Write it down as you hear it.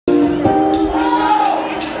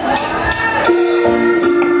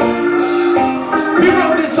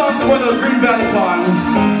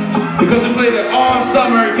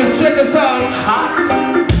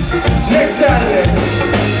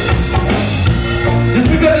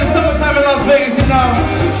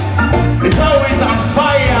on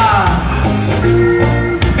fire.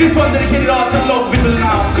 This one dedicated out to love people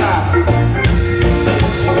now.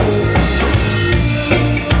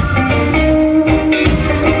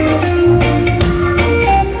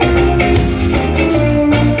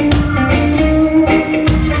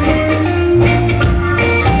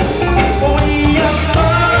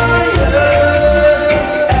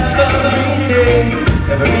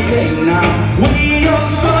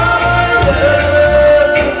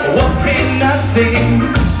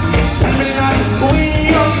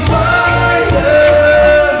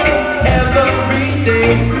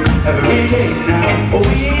 Every day now,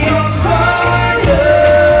 we on fire.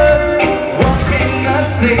 What can I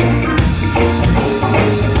say?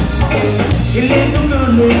 You little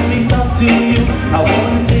girl, let me talk to you. I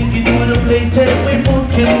wanna take you to the place that we both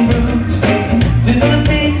can do. To the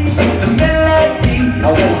beat, the melody. I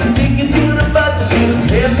wanna take you to the battlefield.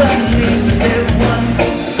 Step by step one.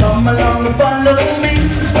 Come along and follow me.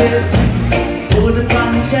 Step two, put upon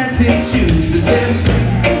the dancing shoes. Step three,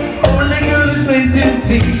 only girl is plain to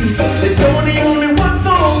see. There's only one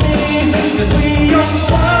for me. 'Cause we on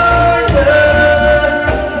fire.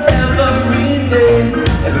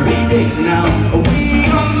 Every day now. We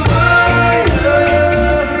on fire.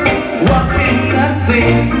 What can I say?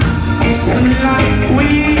 Tell me like we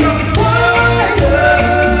on fire.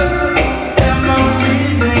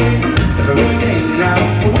 Every day now.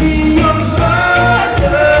 We on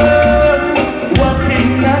fire. What can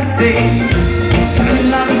I say? Tell me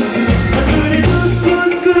like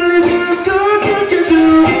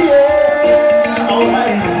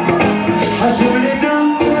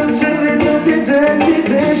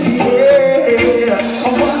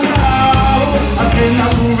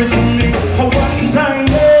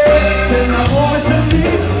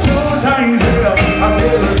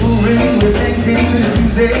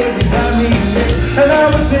and I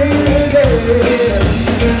was saying, yeah,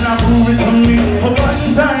 then I prove it to me one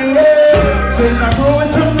time, yeah. Then I prove it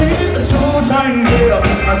to me 2 times,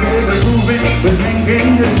 yeah. I said the moving was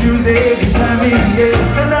making this music every time,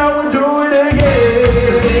 yeah. And I would do it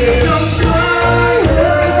again. I'm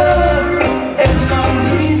fire, and I'm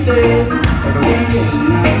breathing every day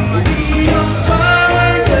now. We on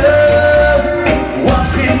fire. What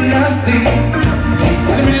can I see?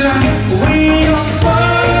 Tell me like we on fire.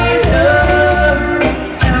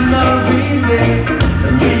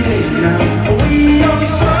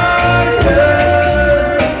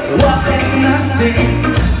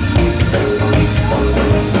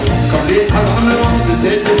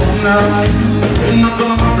 We're not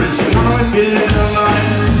gonna publish, you know we're feeling alive.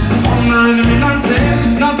 I'm not in the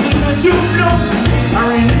nonsense, nothing but you know. I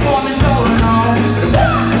really want me so now.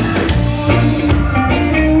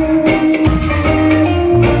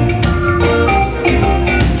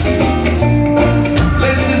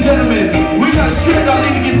 Ladies and gentlemen, we got straight on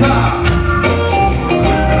lead guitar.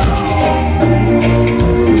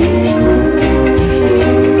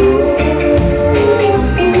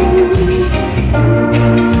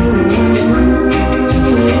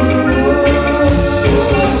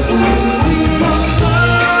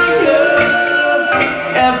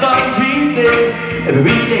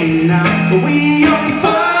 Every day now, we on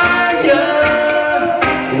fire.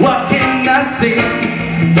 What can I say?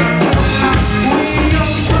 We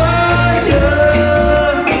on fire.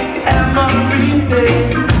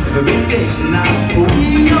 Every day now, we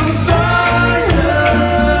on fire.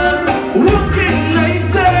 What can I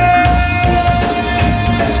say?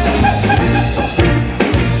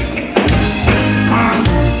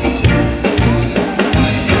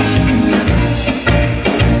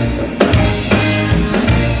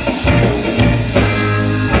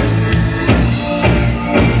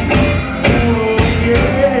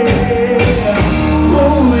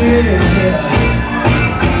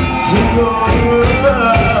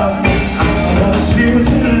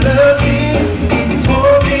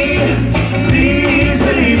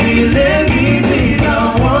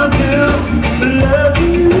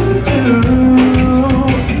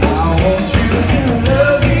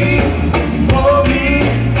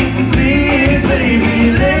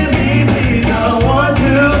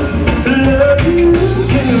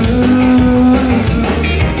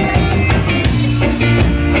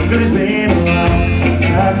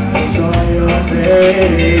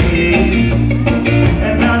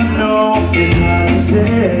 And I know it's hard to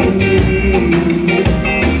say,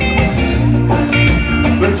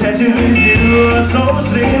 but chances with you are so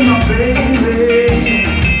slim, my baby.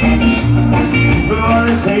 But all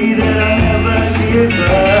they say that I never give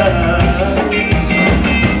up.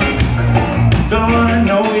 Don't wanna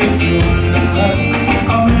know if you're not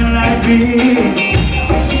a man like me.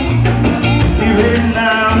 Even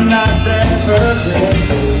now I'm not that person.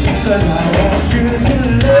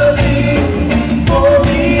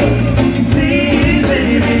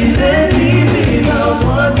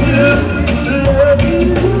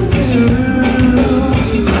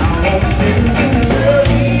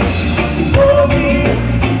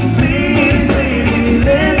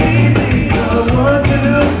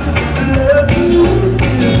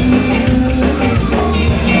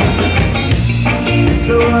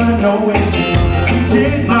 I know it.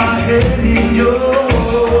 Take my head in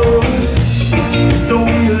yours. Don't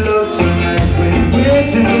we look so nice when we're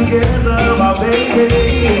together, my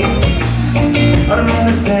baby? I don't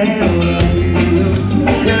understand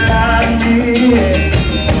why you like me,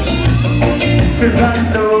 'cause I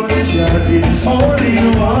know that you're the only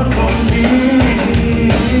one for me.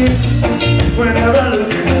 Whenever I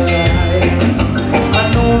look in your eyes, I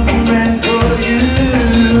know I'm meant for you.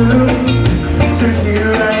 So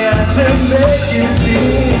here I am to make you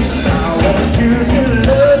see. I want you to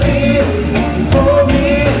love me, for me.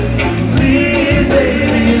 Please,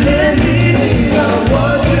 baby, let me be. I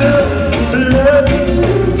want you to love you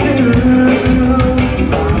too.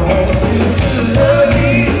 I want you to love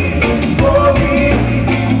me, for me.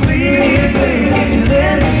 Please, baby,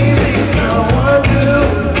 let me be. I want you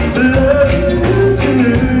to love you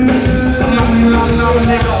too. So long,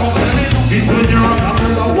 nigga, between your arms, I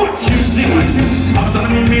don't know what you see. I'm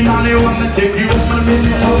telling me now, they wanna take you up and make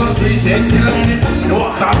me over 360 lady. You know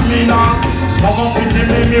what I mean now? I'm gonna pretty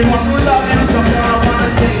make me want to love you. So I wanna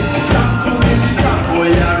take you, stop to me, can't go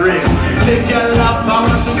your ring. Take your love, I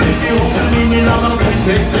want to make you up and make me love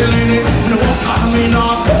 360 lady.